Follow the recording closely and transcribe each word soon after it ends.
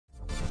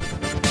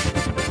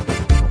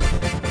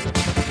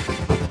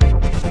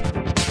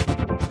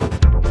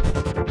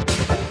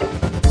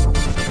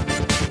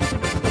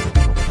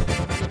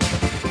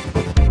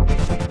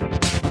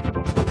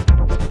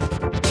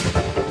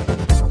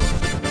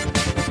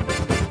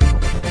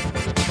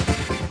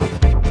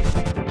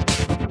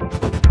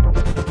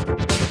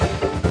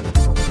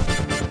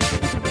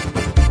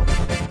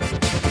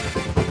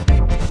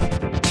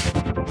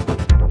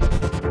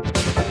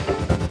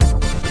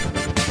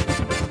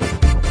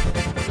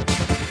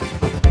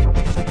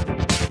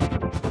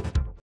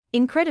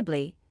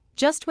Incredibly,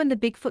 just when the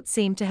Bigfoot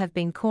seemed to have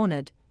been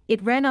cornered,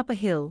 it ran up a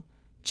hill,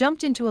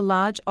 jumped into a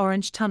large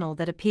orange tunnel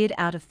that appeared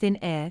out of thin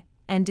air,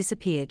 and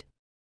disappeared.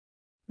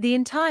 The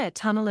entire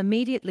tunnel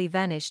immediately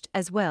vanished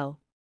as well.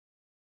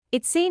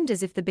 It seemed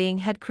as if the being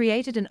had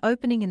created an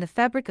opening in the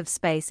fabric of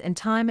space and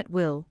time at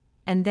will,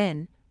 and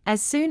then,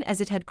 as soon as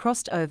it had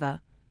crossed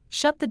over,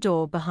 shut the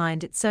door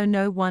behind it so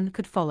no one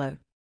could follow.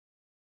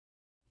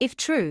 If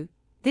true,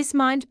 this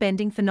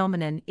mind-bending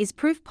phenomenon is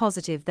proof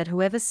positive that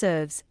whoever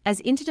serves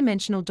as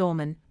interdimensional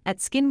doorman at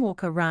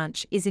Skinwalker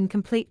Ranch is in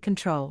complete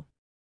control.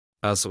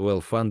 As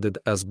well funded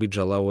as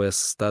WWOW's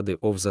study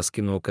of the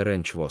Skinwalker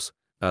Ranch was,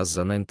 as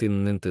the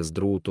 1990s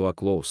drew to a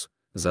close,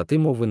 the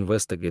team of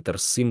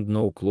investigators seemed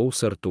no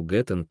closer to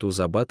getting to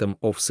the bottom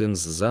of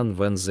things than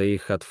when they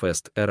had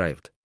first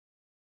arrived.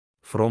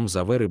 From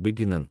the very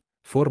beginning,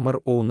 former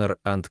owner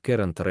and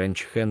current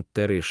ranch hand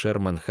Terry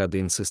Sherman had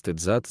insisted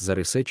that the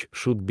research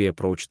should be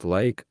approached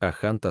like a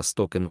hunter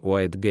stalking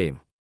wild game.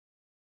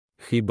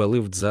 He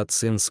believed that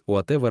since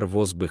whatever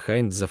was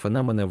behind the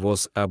phenomena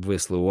was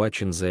obviously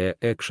watching their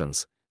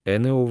actions,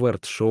 any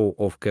overt show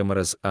of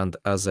cameras and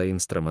other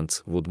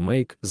instruments would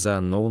make the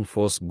unknown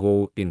force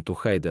go into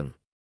hiding.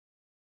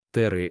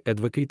 Terry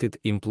advocated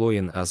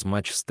employing as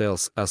much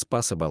stealth as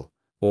possible,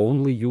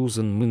 only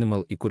using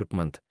minimal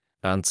equipment,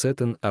 and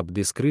setting up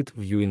discrete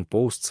viewing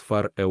posts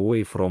far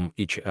away from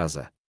each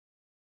other.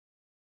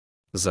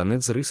 The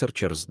NED's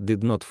researchers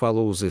did not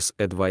follow this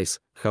advice,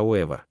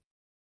 however.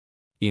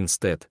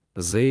 Instead,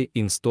 they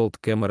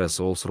installed cameras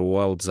all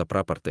throughout the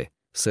property,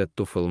 set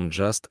to film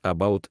just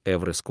about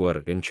every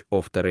square inch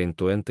of terrain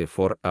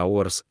 24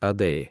 hours a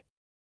day.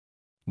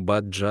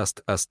 But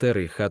just as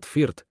Terry had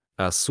feared,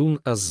 as soon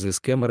as these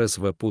cameras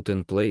were put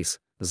in place,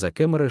 the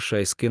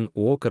camera-shy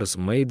skinwalkers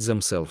made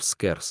themselves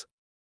scarce.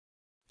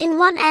 In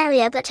one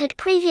area that had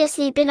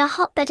previously been a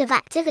hotbed of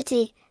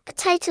activity, a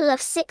total of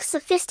 6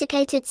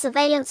 sophisticated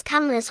surveillance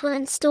cameras were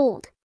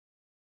installed.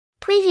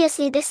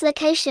 Previously, this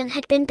location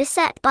had been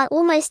beset by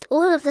almost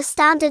all of the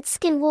standard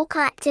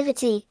skinwalker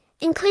activity,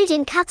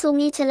 including cattle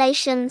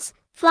mutilations,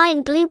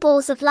 flying blue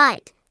balls of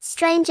light,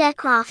 strange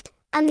aircraft,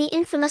 and the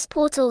infamous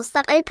portals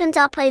that opened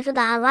up over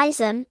the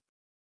horizon.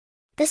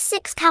 The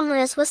 6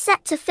 cameras were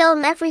set to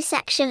film every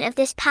section of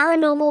this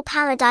paranormal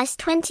paradise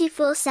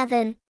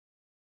 24/7.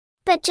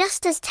 But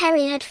just as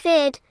Terry had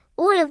feared,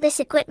 all of this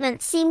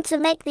equipment seemed to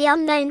make the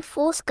unknown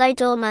force go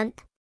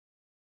dormant.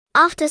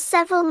 After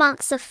several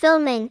months of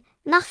filming,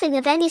 nothing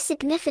of any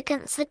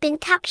significance had been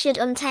captured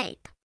on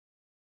tape.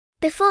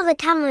 Before the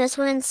cameras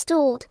were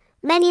installed,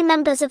 many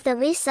members of the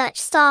research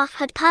staff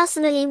had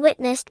personally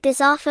witnessed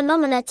bizarre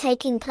phenomena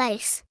taking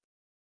place.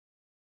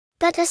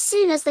 But as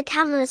soon as the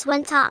cameras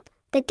went up,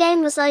 the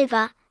game was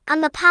over,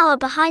 and the power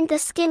behind the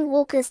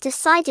skinwalkers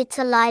decided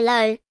to lie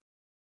low.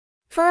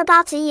 For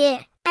about a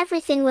year,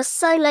 everything was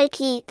so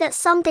low-key that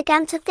some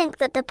began to think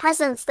that the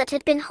presence that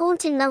had been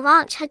haunting the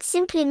ranch had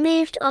simply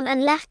moved on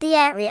and left the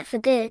area for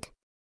good.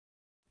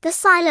 The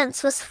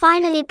silence was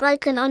finally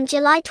broken on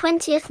July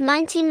 20,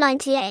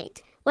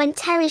 1998, when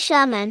Terry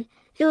Sherman,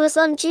 who was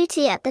on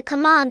duty at the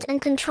Command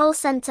and Control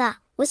Center,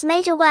 was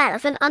made aware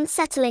of an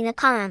unsettling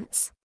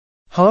occurrence.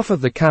 Half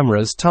of the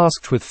cameras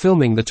tasked with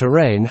filming the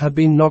terrain had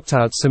been knocked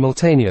out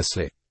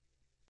simultaneously.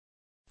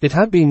 It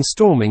had been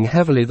storming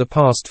heavily the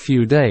past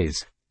few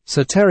days,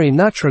 so Terry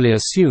naturally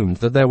assumed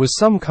that there was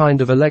some kind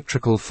of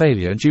electrical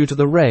failure due to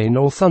the rain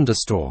or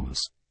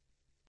thunderstorms.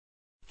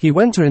 He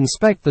went to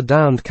inspect the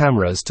downed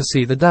cameras to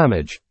see the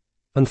damage,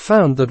 and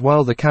found that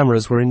while the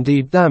cameras were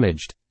indeed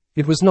damaged,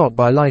 it was not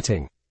by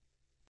lighting.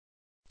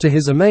 To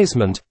his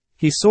amazement,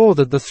 he saw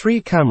that the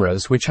 3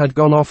 cameras which had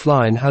gone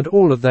offline had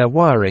all of their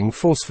wiring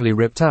forcefully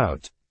ripped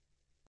out.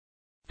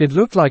 It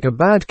looked like a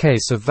bad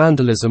case of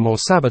vandalism or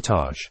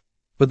sabotage,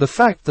 but the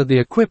fact that the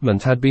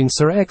equipment had been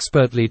so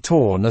expertly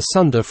torn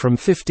asunder from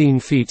 15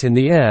 feet in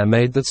the air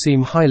made that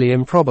seem highly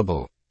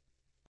improbable.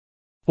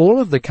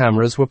 All of the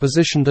cameras were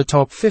positioned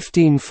atop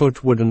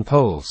 15-foot wooden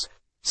poles,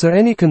 so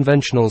any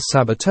conventional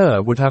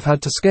saboteur would have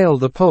had to scale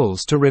the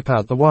poles to rip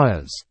out the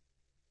wires.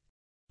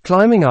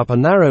 Climbing up a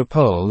narrow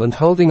pole and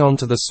holding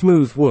onto the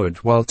smooth wood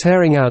while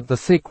tearing out the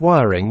thick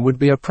wiring would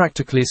be a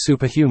practically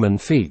superhuman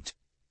feat.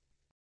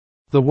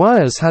 The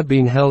wires had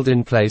been held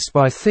in place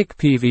by thick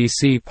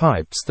PVC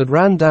pipes that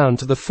ran down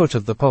to the foot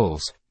of the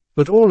poles,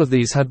 but all of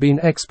these had been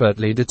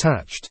expertly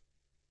detached.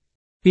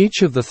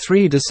 Each of the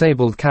 3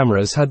 disabled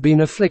cameras had been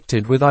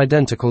afflicted with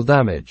identical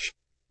damage.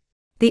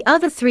 The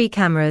other 3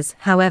 cameras,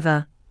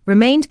 however,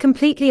 remained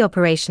completely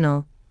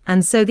operational,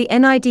 and so the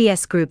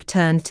NIDS group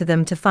turned to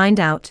them to find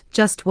out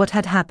just what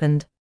had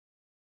happened.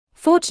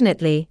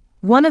 Fortunately,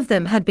 one of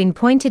them had been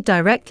pointed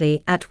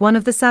directly at one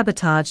of the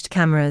sabotaged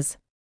cameras.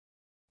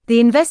 The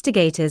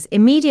investigators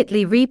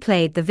immediately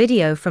replayed the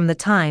video from the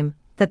time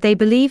that they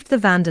believed the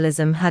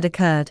vandalism had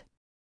occurred.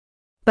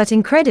 But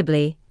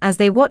incredibly, as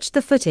they watched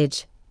the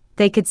footage,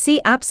 they could see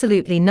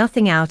absolutely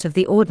nothing out of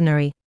the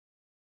ordinary.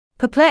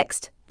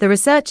 Perplexed, the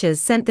researchers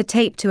sent the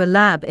tape to a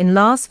lab in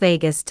Las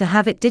Vegas to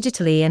have it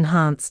digitally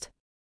enhanced.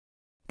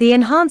 The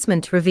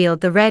enhancement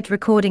revealed the red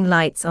recording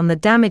lights on the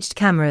damaged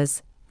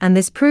cameras, and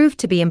this proved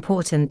to be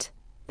important,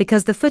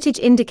 because the footage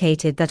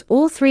indicated that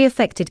all 3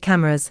 affected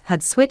cameras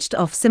had switched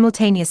off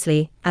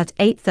simultaneously at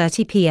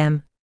 8:30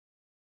 p.m.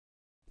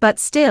 But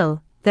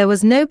still, there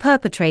was no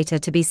perpetrator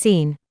to be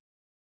seen.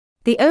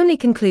 The only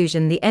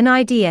conclusion the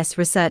NIDS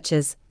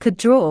researchers could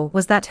draw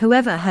was that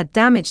whoever had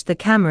damaged the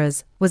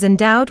cameras was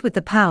endowed with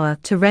the power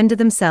to render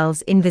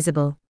themselves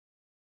invisible.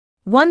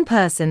 One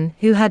person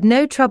who had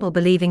no trouble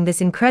believing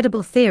this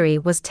incredible theory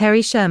was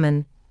Terry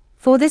Sherman,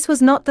 for this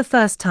was not the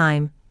first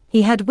time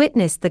he had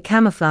witnessed the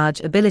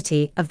camouflage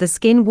ability of the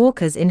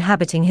Skinwalkers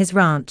inhabiting his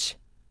ranch.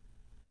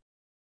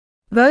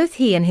 Both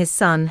he and his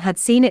son had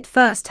seen it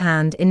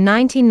firsthand in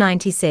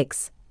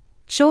 1996,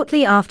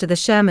 shortly after the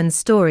Sherman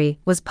story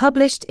was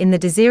published in the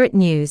Deseret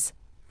News,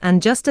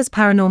 and just as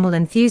paranormal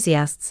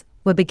enthusiasts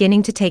were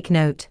beginning to take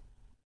note.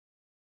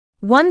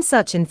 One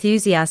such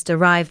enthusiast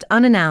arrived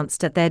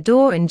unannounced at their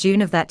door in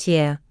June of that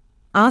year,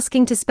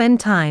 asking to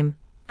spend time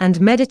and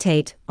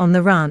meditate on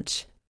the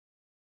ranch.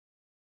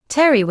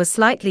 Terry was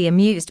slightly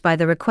amused by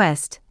the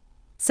request,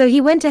 so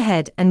he went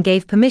ahead and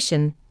gave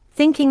permission,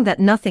 thinking that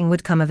nothing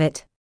would come of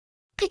it.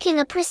 Picking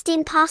a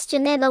pristine pasture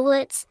near the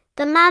woods,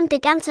 the man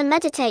began to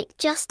meditate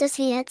just as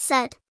he had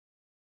said.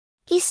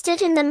 He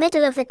stood in the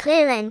middle of the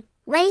clearing,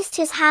 raised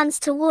his hands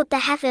toward the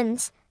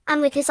heavens,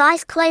 and with his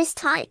eyes closed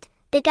tight,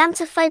 began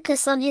to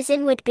focus on his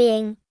inward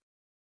being.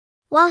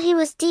 While he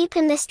was deep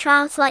in this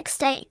trance-like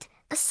state,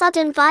 a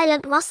sudden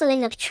violent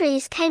rustling of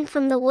trees came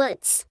from the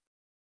woods.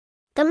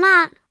 The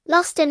man,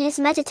 lost in his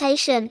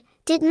meditation,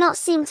 did not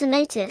seem to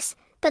notice,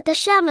 but the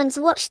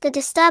Shermans watched the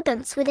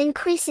disturbance with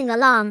increasing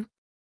alarm.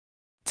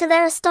 To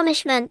their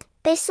astonishment,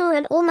 they saw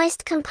an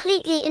almost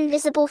completely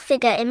invisible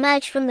figure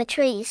emerge from the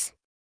trees.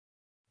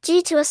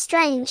 Due to a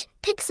strange,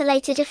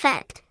 pixelated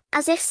effect,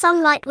 as if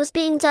sunlight was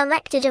being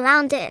directed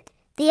around it,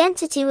 the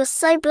entity was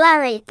so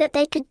blurry that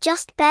they could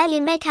just barely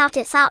make out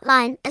its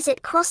outline as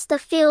it crossed the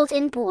field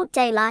in broad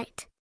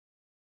daylight.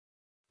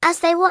 As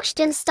they watched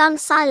in stunned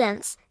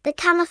silence, the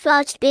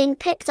camouflaged being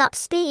picked up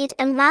speed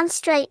and ran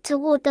straight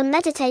toward the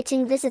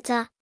meditating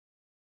visitor.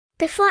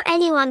 Before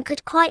anyone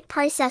could quite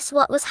process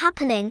what was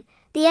happening,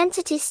 the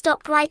entity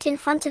stopped right in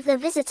front of the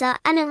visitor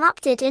and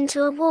erupted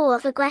into a roar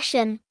of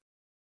aggression.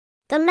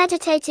 The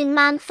meditating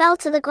man fell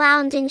to the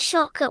ground in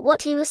shock at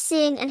what he was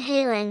seeing and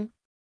hearing.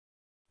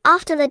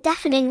 After the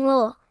deafening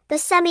roar, the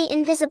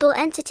semi-invisible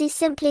entity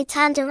simply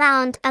turned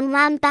around and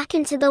ran back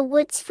into the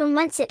woods from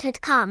whence it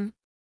had come.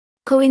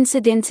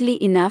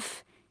 Coincidentally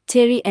enough,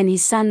 Terry and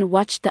his son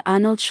watched the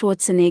Arnold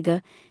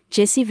Schwarzenegger,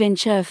 Jesse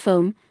Ventura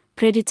film,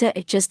 Predator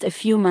just a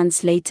few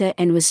months later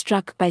and was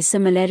struck by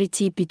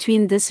similarity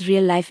between this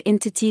real-life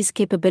entity's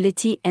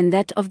capability and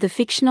that of the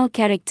fictional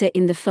character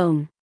in the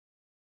film.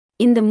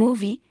 In the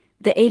movie,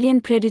 the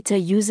alien predator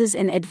uses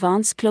an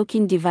advanced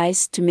cloaking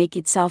device to make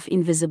itself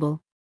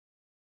invisible.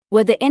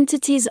 Were the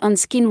entities on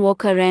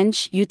Skinwalker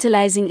Ranch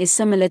utilizing a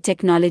similar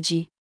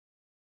technology?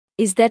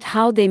 Is that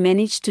how they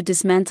managed to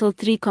dismantle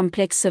 3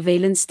 complex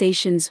surveillance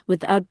stations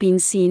without being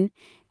seen,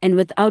 and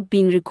without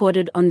being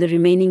recorded on the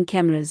remaining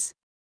cameras?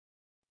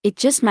 It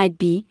just might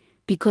be,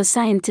 because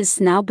scientists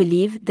now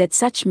believe that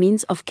such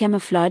means of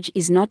camouflage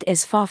is not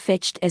as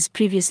far-fetched as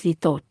previously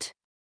thought.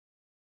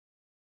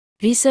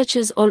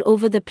 Researchers all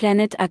over the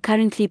planet are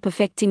currently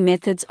perfecting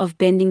methods of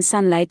bending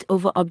sunlight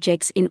over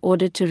objects in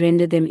order to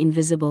render them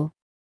invisible.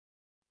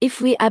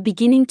 If we are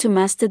beginning to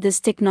master this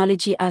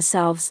technology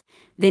ourselves,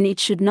 then it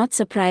should not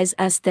surprise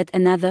us that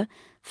another,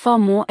 far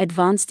more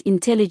advanced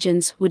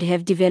intelligence would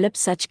have developed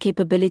such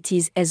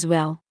capabilities as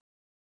well.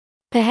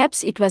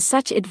 Perhaps it was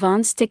such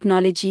advanced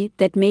technology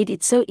that made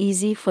it so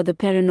easy for the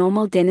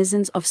paranormal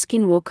denizens of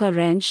Skinwalker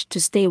Ranch to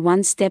stay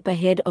one step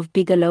ahead of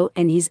Bigelow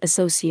and his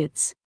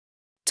associates.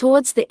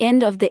 Towards the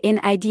end of the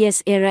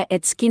NIDS era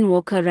at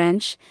Skinwalker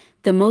Ranch,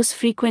 the most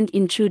frequent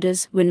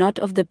intruders were not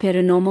of the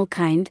paranormal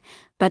kind,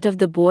 but of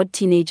the bored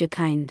teenager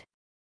kind.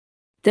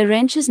 The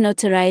ranch's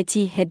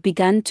notoriety had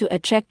begun to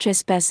attract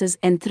trespassers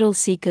and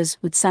thrill-seekers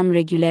with some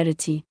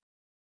regularity.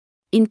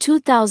 In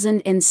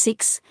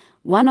 2006,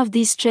 one of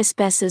these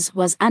trespassers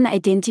was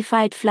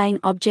unidentified flying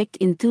object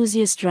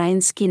enthusiast Ryan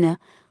Skinner,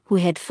 who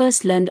had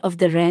first learned of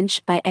the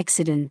ranch by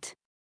accident.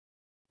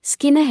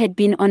 Skinner had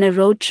been on a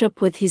road trip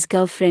with his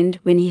girlfriend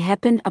when he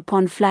happened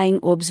upon flying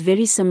orbs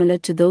very similar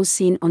to those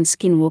seen on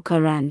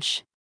Skinwalker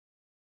Ranch.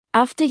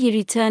 After he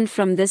returned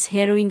from this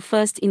harrowing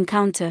first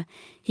encounter,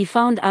 he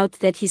found out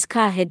that his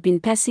car had been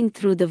passing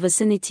through the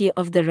vicinity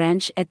of the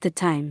ranch at the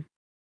time.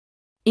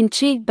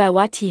 Intrigued by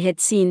what he had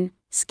seen,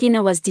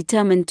 Skinner was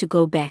determined to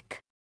go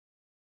back.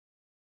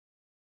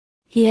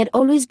 He had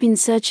always been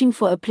searching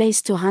for a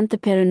place to hunt the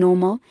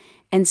paranormal,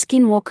 and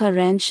Skinwalker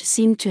Ranch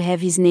seemed to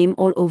have his name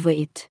all over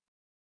it.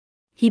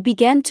 He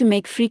began to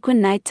make frequent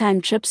nighttime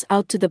trips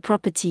out to the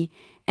property,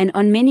 and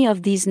on many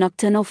of these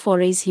nocturnal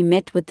forays he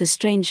met with the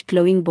strange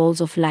glowing balls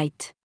of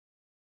light.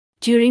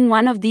 During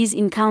one of these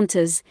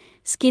encounters,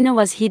 Skinner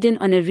was hidden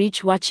on a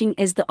ridge watching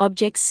as the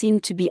objects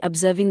seemed to be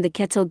observing the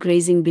cattle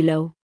grazing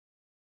below.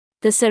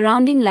 The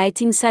surrounding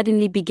lighting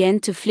suddenly began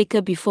to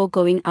flicker before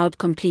going out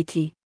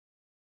completely.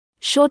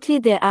 Shortly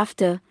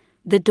thereafter,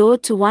 the door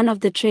to one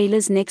of the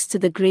trailers next to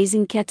the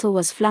grazing cattle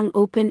was flung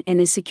open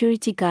and a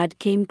security guard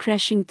came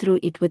crashing through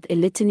it with a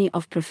litany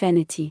of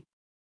profanity.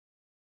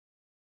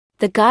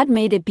 The guard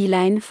made a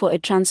beeline for a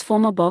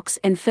transformer box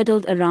and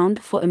fiddled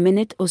around for a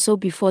minute or so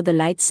before the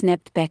light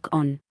snapped back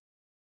on.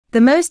 The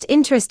most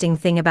interesting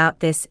thing about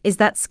this is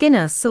that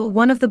Skinner saw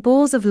one of the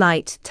balls of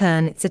light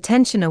turn its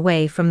attention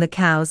away from the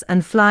cows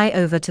and fly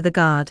over to the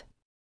guard.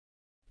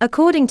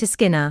 According to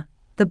Skinner,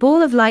 the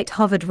ball of light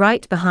hovered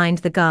right behind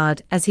the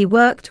guard as he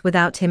worked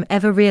without him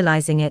ever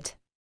realizing it.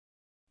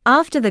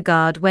 After the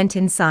guard went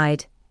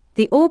inside,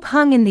 the orb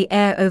hung in the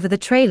air over the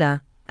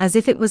trailer, as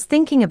if it was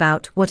thinking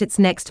about what its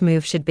next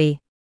move should be.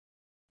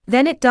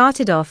 Then it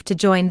darted off to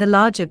join the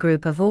larger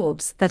group of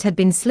orbs that had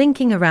been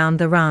slinking around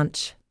the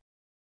ranch.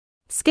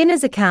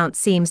 Skinner's account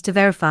seems to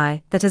verify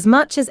that as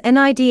much as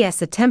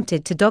NIDS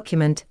attempted to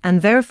document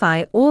and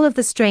verify all of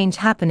the strange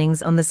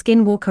happenings on the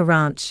Skinwalker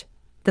Ranch,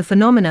 the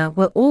phenomena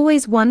were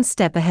always one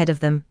step ahead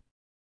of them.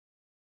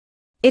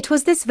 It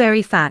was this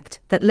very fact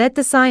that led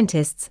the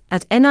scientists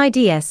at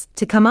NIDS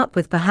to come up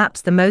with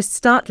perhaps the most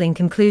startling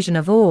conclusion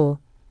of all,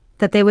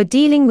 that they were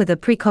dealing with a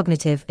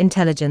precognitive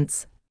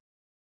intelligence.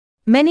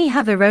 Many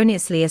have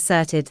erroneously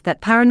asserted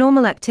that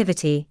paranormal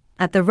activity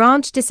at the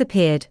ranch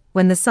disappeared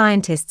when the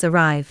scientists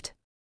arrived.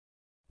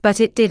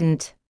 But it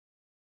didn't.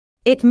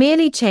 It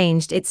merely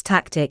changed its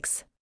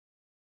tactics.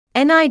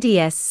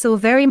 NIDS saw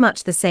very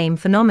much the same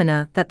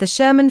phenomena that the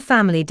Sherman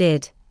family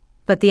did,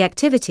 but the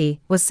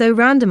activity was so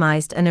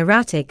randomized and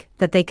erratic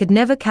that they could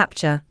never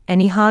capture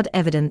any hard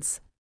evidence.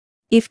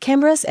 If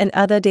cameras and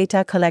other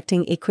data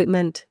collecting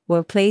equipment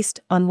were placed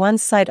on one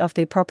side of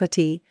the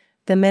property,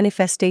 the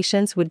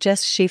manifestations would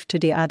just shift to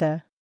the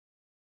other.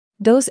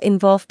 Those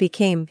involved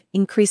became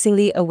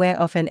increasingly aware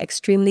of an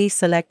extremely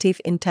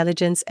selective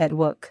intelligence at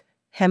work,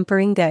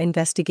 hampering their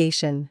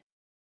investigation.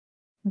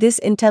 This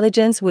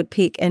intelligence would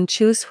pick and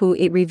choose who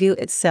it revealed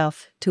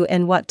itself to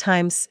and what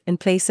times and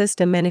places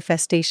the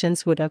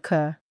manifestations would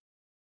occur.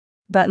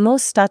 But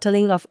most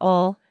startling of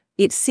all,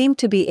 it seemed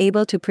to be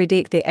able to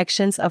predict the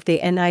actions of the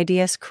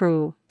NIDS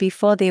crew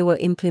before they were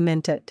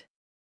implemented.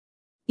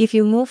 If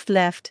you moved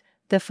left,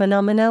 the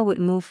phenomena would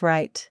move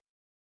right.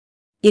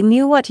 It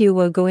knew what you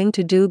were going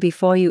to do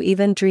before you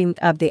even dreamed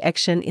up the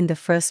action in the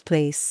first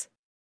place.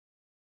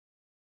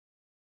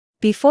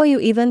 Before you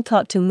even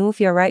thought to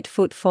move your right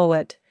foot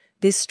forward,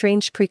 this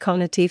strange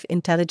precognitive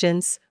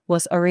intelligence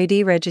was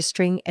already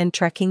registering and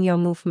tracking your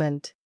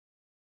movement.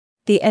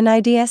 The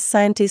NIDS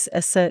scientists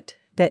assert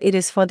that it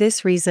is for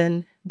this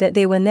reason that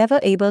they were never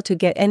able to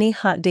get any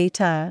hard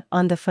data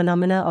on the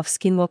phenomena of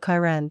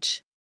Skinwalker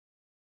Ranch.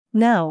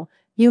 Now,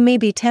 you may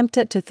be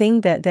tempted to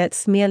think that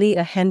that's merely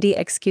a handy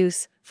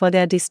excuse for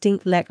their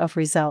distinct lack of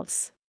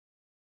results.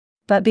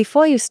 But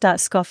before you start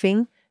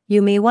scoffing,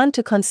 you may want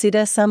to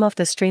consider some of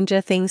the stranger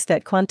things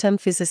that quantum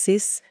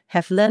physicists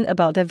have learned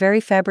about the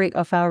very fabric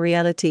of our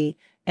reality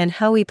and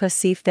how we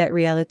perceive that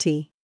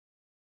reality.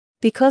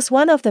 Because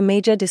one of the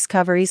major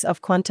discoveries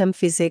of quantum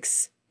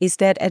physics is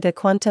that at the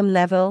quantum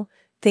level,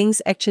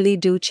 things actually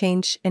do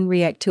change and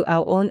react to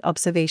our own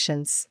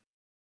observations.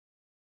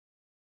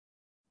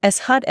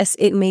 As hard as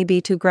it may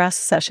be to grasp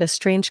such a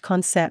strange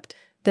concept,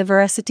 the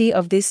veracity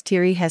of this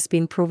theory has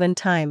been proven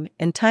time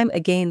and time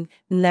again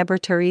in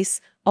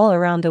laboratories all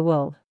around the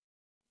world.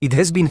 It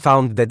has been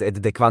found that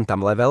at the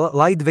quantum level,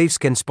 light waves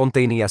can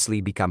spontaneously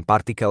become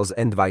particles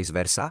and vice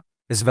versa,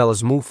 as well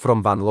as move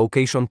from one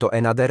location to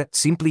another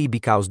simply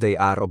because they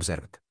are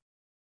observed.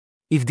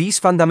 If these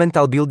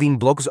fundamental building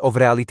blocks of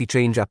reality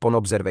change upon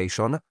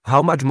observation,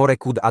 how much more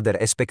could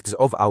other aspects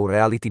of our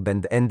reality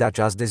bend and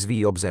adjust as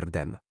we observe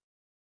them?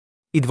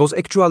 It was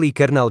actually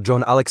Colonel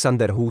John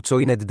Alexander who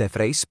coined the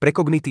phrase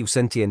precognitive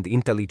sentient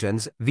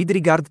intelligence with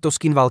regard to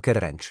Skinwalker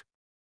Ranch.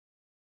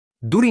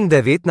 During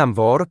the Vietnam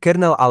War,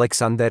 Colonel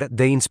Alexander,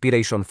 the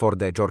inspiration for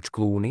the George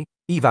Clooney,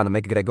 Ewan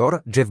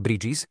McGregor, Jeff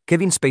Bridges,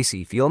 Kevin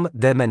Spacey film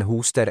The Man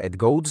Who Stared at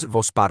Ghosts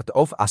was part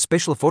of a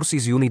special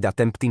forces unit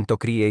attempting to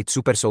create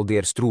super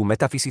soldiers through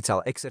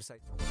metaphysical exercise.